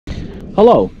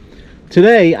Hello,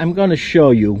 today I'm going to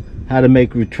show you how to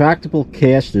make retractable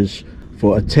casters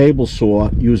for a table saw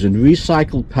using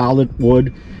recycled pallet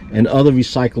wood and other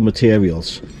recycled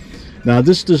materials. Now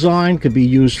this design could be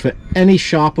used for any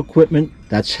shop equipment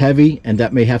that's heavy and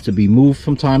that may have to be moved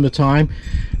from time to time,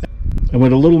 and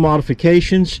with a little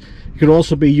modifications it could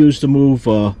also be used to move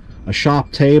a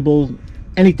shop table,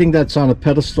 anything that's on a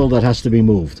pedestal that has to be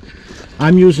moved.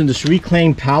 I'm using this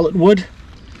reclaimed pallet wood.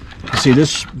 You see,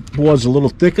 this board's a little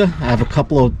thicker. I have a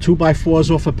couple of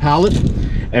 2x4s off a pallet.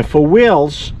 And for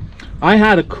wheels, I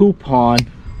had a coupon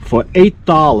for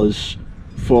 $8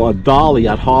 for a dolly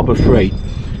at Harbor Freight.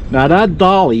 Now that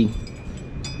dolly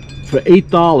for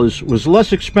 $8 was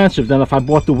less expensive than if I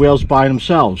bought the wheels by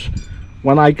themselves.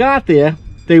 When I got there,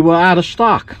 they were out of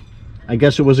stock. I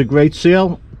guess it was a great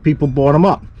sale. People bought them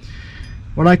up.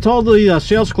 When I told the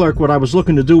sales clerk what I was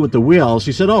looking to do with the wheels,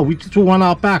 he said, "Oh, we threw one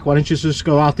out back. Why don't you just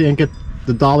go out there and get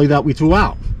the dolly that we threw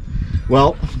out?"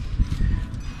 Well,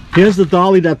 here's the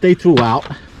dolly that they threw out.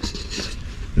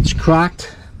 It's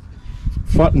cracked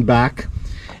front and back,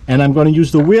 and I'm going to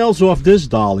use the wheels off this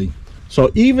dolly.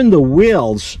 So even the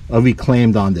wheels are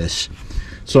reclaimed on this.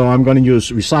 So I'm going to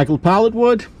use recycled pallet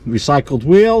wood, recycled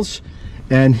wheels,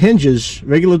 and hinges,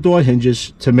 regular door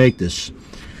hinges, to make this.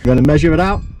 I'm going to measure it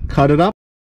out, cut it up.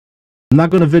 I'm not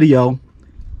going to video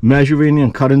measuring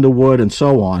and cutting the wood and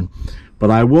so on, but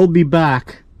I will be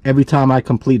back every time I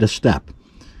complete a step.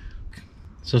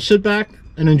 So sit back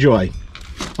and enjoy.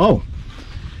 Oh,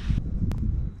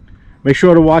 make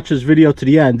sure to watch this video to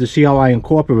the end to see how I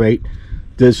incorporate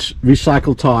this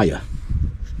recycled tire.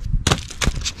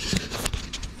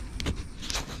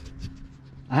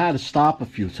 I had to stop a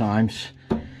few times,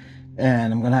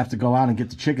 and I'm going to have to go out and get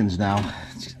the chickens now.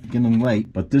 It's getting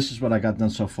late, but this is what I got done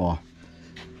so far.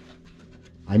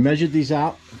 I measured these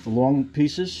out, the long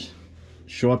pieces,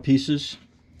 short pieces.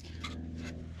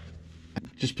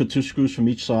 Just put 2 screws from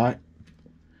each side.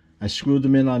 I screwed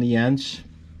them in on the ends.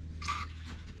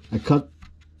 I cut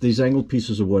these angled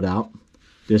pieces of wood out.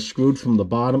 They're screwed from the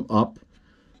bottom up.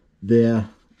 They're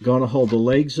going to hold the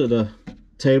legs of the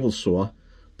table saw,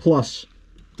 plus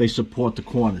they support the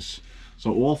corners.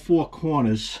 So all 4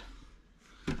 corners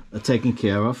are taken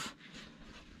care of.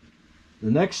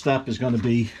 The next step is going to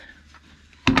be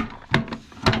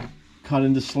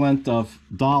cutting this length of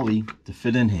dolly to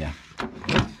fit in here.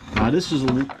 Now this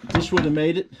would have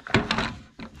made it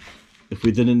if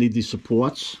we didn't need these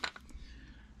supports.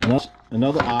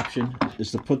 Another option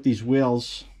is to put these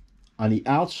wheels on the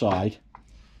outside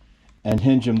and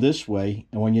hinge them this way,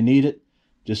 and when you need it,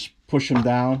 just push them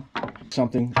down,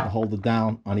 something to hold it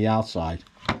down on the outside.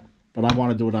 But I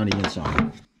want to do it on the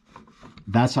inside.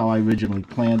 That's how I originally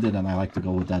planned it, and I like to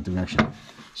go with that direction.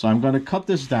 So I'm going to cut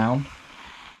this down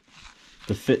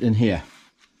to fit in here.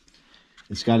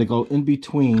 It's got to go in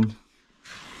between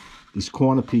these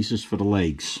corner pieces for the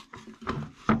legs.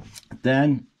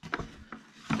 Then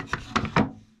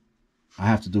I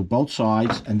have to do both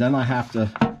sides, and then I have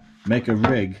to make a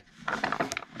rig.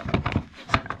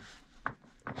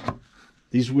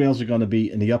 These wheels are going to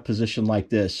be in the up position like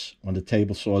this when the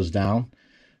table saw is down.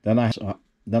 Then I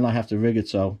have to rig it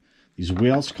so these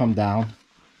wheels come down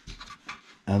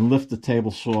and lift the table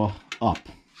saw up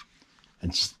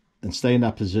and stay in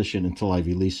that position until I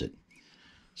release it.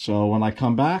 So when I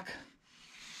come back,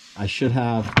 I should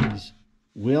have these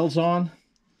wheels on,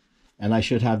 and I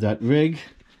should have that rig.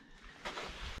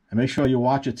 And make sure you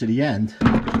watch it to the end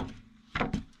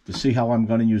to see how I'm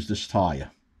going to use this tire.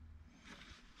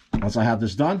 Once I have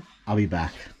this done, I'll be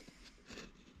back.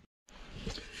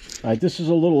 Alright, this is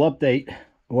a little update of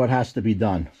what has to be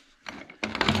done.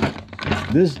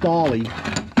 This dolly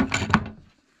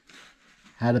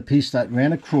had a piece that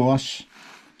ran across,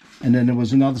 and then there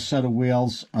was another set of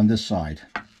wheels on this side.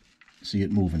 See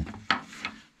it moving.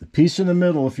 The piece in the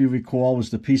middle, if you recall, was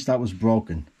the piece that was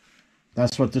broken.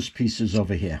 That's what this piece is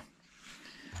over here.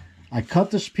 I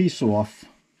cut this piece off,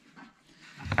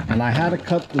 and I had to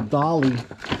cut the dolly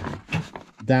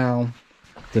down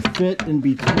to fit in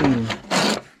between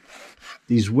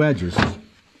these wedges.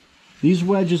 These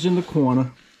wedges in the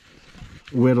corner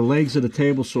where the legs of the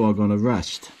table saw are going to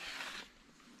rest.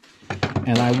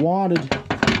 And I wanted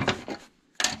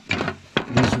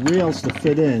these wheels to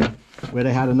fit in where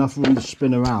they had enough room to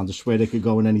spin around. This way they could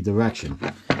go in any direction.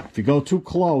 If you go too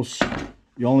close,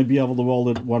 you'll only be able to roll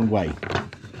it one way.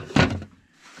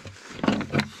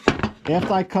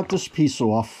 After I cut this piece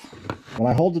off, when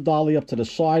I hold the dolly up to the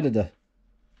side of the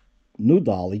new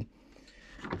dolly,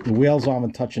 the wheels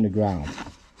aren't touching the ground.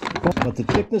 But the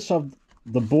thickness of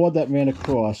the board that ran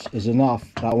across is enough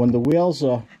that when the wheels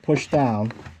are pushed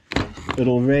down,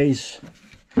 it'll raise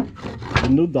the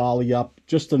new dolly up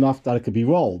just enough that it could be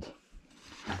rolled.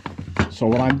 So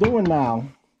what I'm doing now,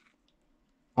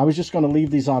 I was just going to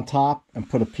leave these on top and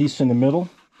put a piece in the middle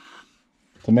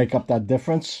to make up that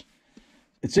difference.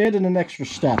 It's adding an extra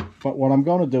step, but what I'm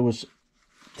going to do is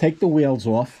take the wheels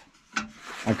off,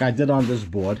 like I did on this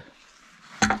board.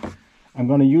 I'm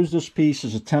going to use this piece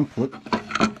as a template,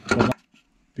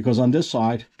 because on this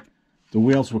side, the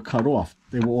wheels were cut off.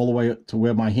 They were all the way to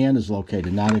where my hand is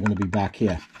located. Now they're going to be back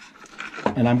here.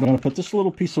 And I'm going to put this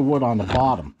little piece of wood on the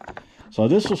bottom. So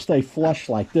this will stay flush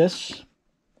like this,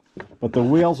 but the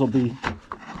wheels will be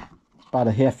about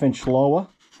a ½ inch lower.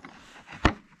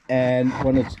 And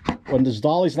when this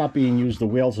dolly's not being used, the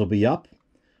wheels will be up.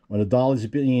 When the dolly's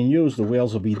being used, the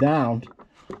wheels will be down.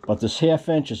 But this ½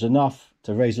 inch is enough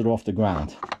to raise it off the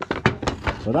ground.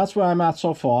 So that's where I'm at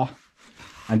so far.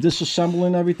 I'm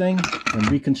disassembling everything and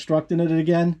reconstructing it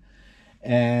again.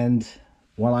 And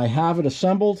when I have it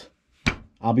assembled,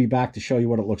 I'll be back to show you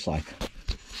what it looks like.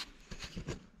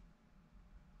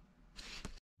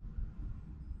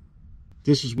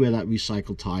 This is where that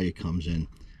recycled tire comes in.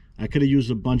 I could have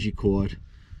used a bungee cord,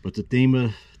 but the theme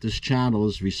of this channel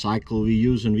is recycle,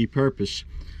 reuse, and repurpose.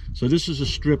 So this is a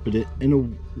strip of the inner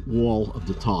wall of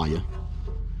the tire.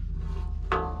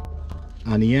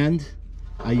 On the end,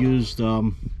 I used, I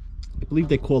believe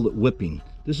they call it whipping.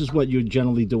 This is what you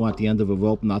generally do at the end of a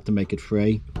rope, not to make it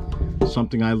fray.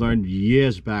 Something I learned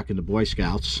years back in the Boy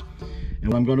Scouts.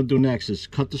 And what I'm going to do next is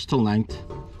cut this to length,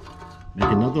 make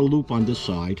another loop on this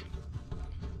side,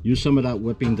 use some of that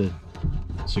whipping to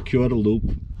secure the loop,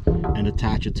 and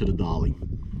attach it to the dolly.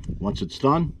 Once it's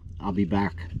done, I'll be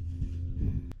back.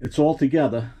 It's all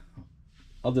together.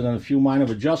 Other than a few minor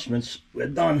adjustments, we're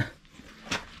done.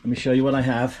 Let me show you what I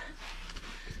have.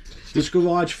 This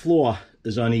garage floor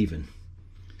is uneven.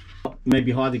 It may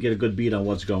be hard to get a good beat on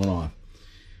what's going on.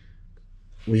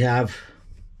 We have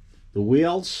the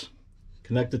wheels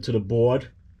connected to the board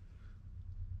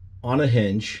on a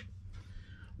hinge.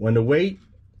 When the weight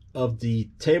of the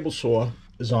table saw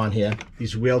is on here,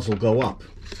 these wheels will go up.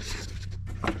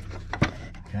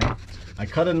 Okay, I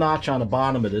cut a notch on the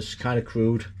bottom of this, kind of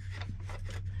crude.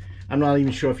 I'm not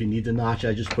even sure if you need the notch.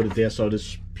 I just put it there so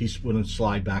this piece wouldn't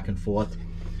slide back and forth.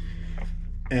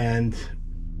 And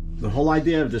the whole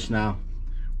idea of this now,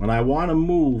 when I want to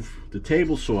move the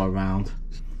table saw around,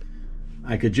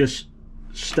 I could just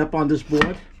step on this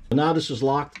board. Now this is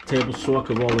locked. The table saw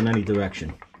can roll in any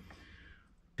direction.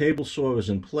 Table saw is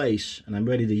in place and I'm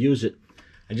ready to use it.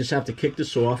 I just have to kick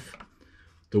this off.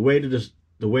 The weight of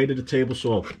the table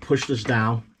saw will push this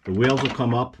down. The wheels will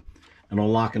come up and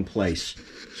it'll lock in place.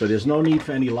 So there's no need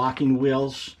for any locking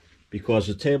wheels because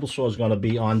the table saw is going to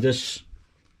be on this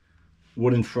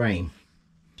wooden frame.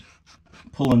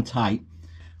 Pulling tight.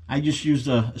 I just used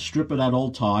a strip of that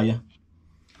old tire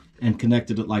and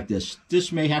connected it like this.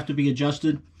 This may have to be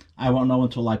adjusted. I won't know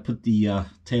until I put the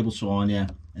table saw on there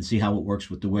and see how it works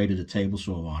with the weight of the table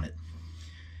saw on it.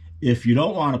 If you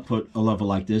don't want to put a lever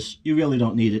like this, you really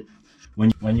don't need it.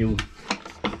 When you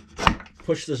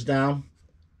push this down,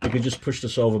 you can just push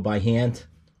this over by hand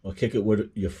or kick it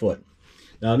with your foot.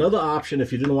 Now another option,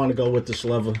 if you didn't want to go with this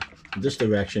lever in this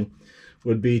direction,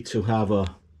 would be to have a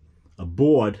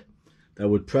board that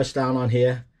would press down on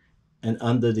here and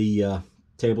under the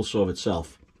table saw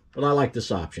itself. But I like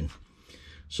this option.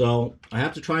 So I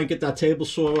have to try and get that table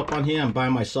saw up on here. I'm by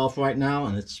myself right now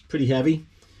and it's pretty heavy.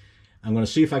 I'm going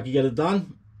to see if I can get it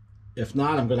done. If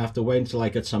not, I'm going to have to wait until I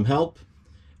get some help.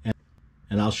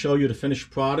 And I'll show you the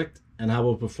finished product and how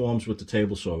it performs with the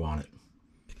table saw on it.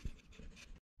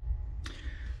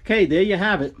 Okay, there you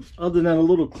have it. Other than a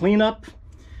little cleanup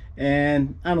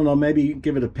and I don't know, maybe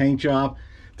give it a paint job.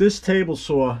 This table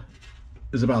saw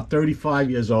is about 35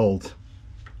 years old.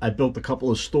 I built a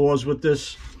couple of stores with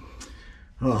this.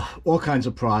 All kinds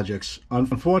of projects.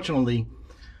 Unfortunately,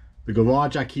 the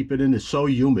garage I keep it in is so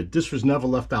humid. This was never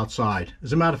left outside.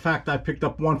 As a matter of fact, I picked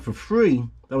up one for free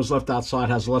that was left outside,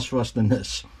 has less rust than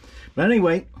this. But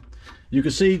anyway, you can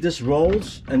see this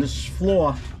rolls and this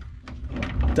floor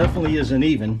definitely isn't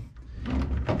even.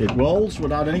 It rolls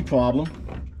without any problem.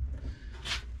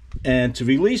 And to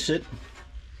release it,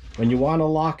 when you want to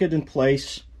lock it in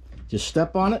place, just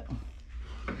step on it,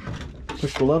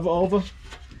 push the lever over,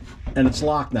 and it's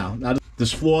locked now. Now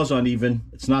this floor's uneven.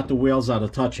 It's not the wheels that are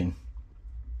touching.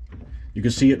 You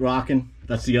can see it rocking.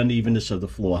 That's the unevenness of the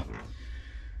floor.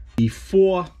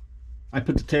 Before I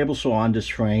put the table saw on this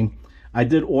frame, I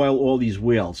did oil all these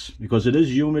wheels because it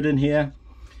is humid in here.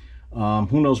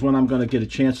 Who knows when I'm going to get a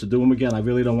chance to do them again. I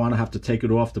really don't want to have to take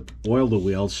it off to oil the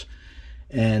wheels.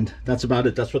 And that's about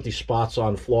it. That's what these spots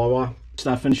on the floor are.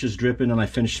 That finishes dripping and I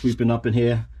finish sweeping up in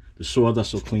here. The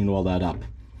sawdust will clean all that up.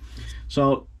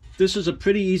 So this is a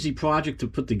pretty easy project to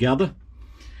put together.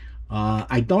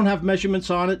 I don't have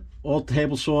measurements on it. All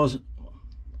table saws,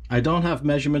 I don't have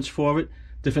measurements for it.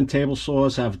 Different table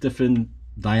saws have different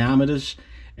diameters,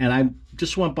 and I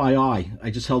just went by eye. I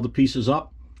just held the pieces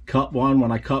up, cut one.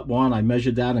 When I cut one, I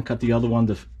measured that and cut the other one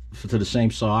to the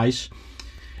same size.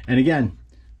 And again,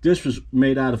 this was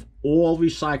made out of all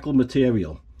recycled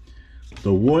material.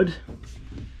 The wood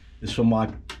is from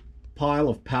my pile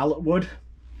of pallet wood.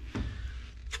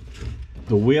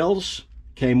 The wheels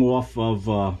came off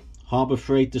of Harbor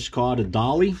Freight discarded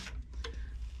dolly.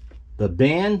 The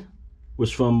band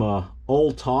was from an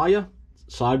old tire,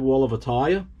 sidewall of a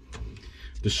tire.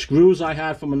 The screws I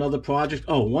had from another project.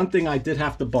 Oh, one thing I did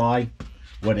have to buy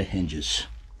were the hinges.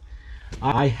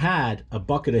 I had a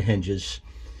bucket of hinges,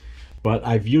 but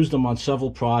I've used them on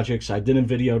several projects. I didn't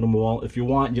video them all. If you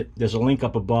want, there's a link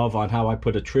up above on how I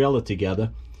put a trailer together,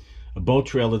 a boat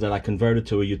trailer that I converted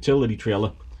to a utility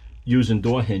trailer using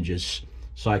door hinges,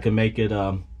 so I can make it,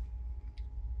 so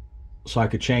I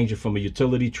could change it from a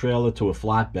utility trailer to a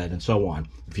flatbed and so on.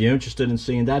 If you're interested in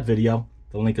seeing that video,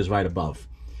 the link is right above.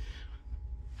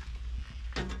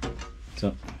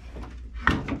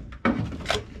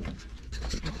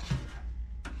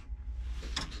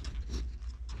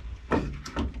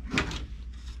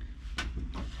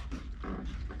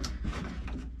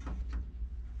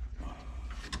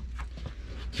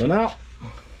 So now,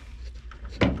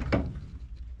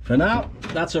 for now,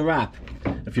 that's a wrap.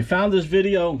 If you found this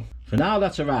video,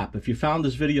 If you found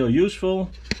this video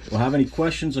useful or have any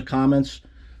questions or comments,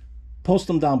 post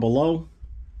them down below.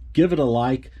 Give it a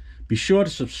like. Be sure to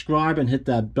subscribe and hit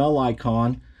that bell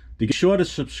icon. To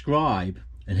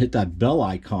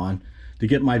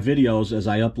get my videos as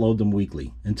I upload them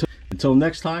weekly. Until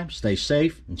next time, stay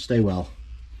safe and stay well.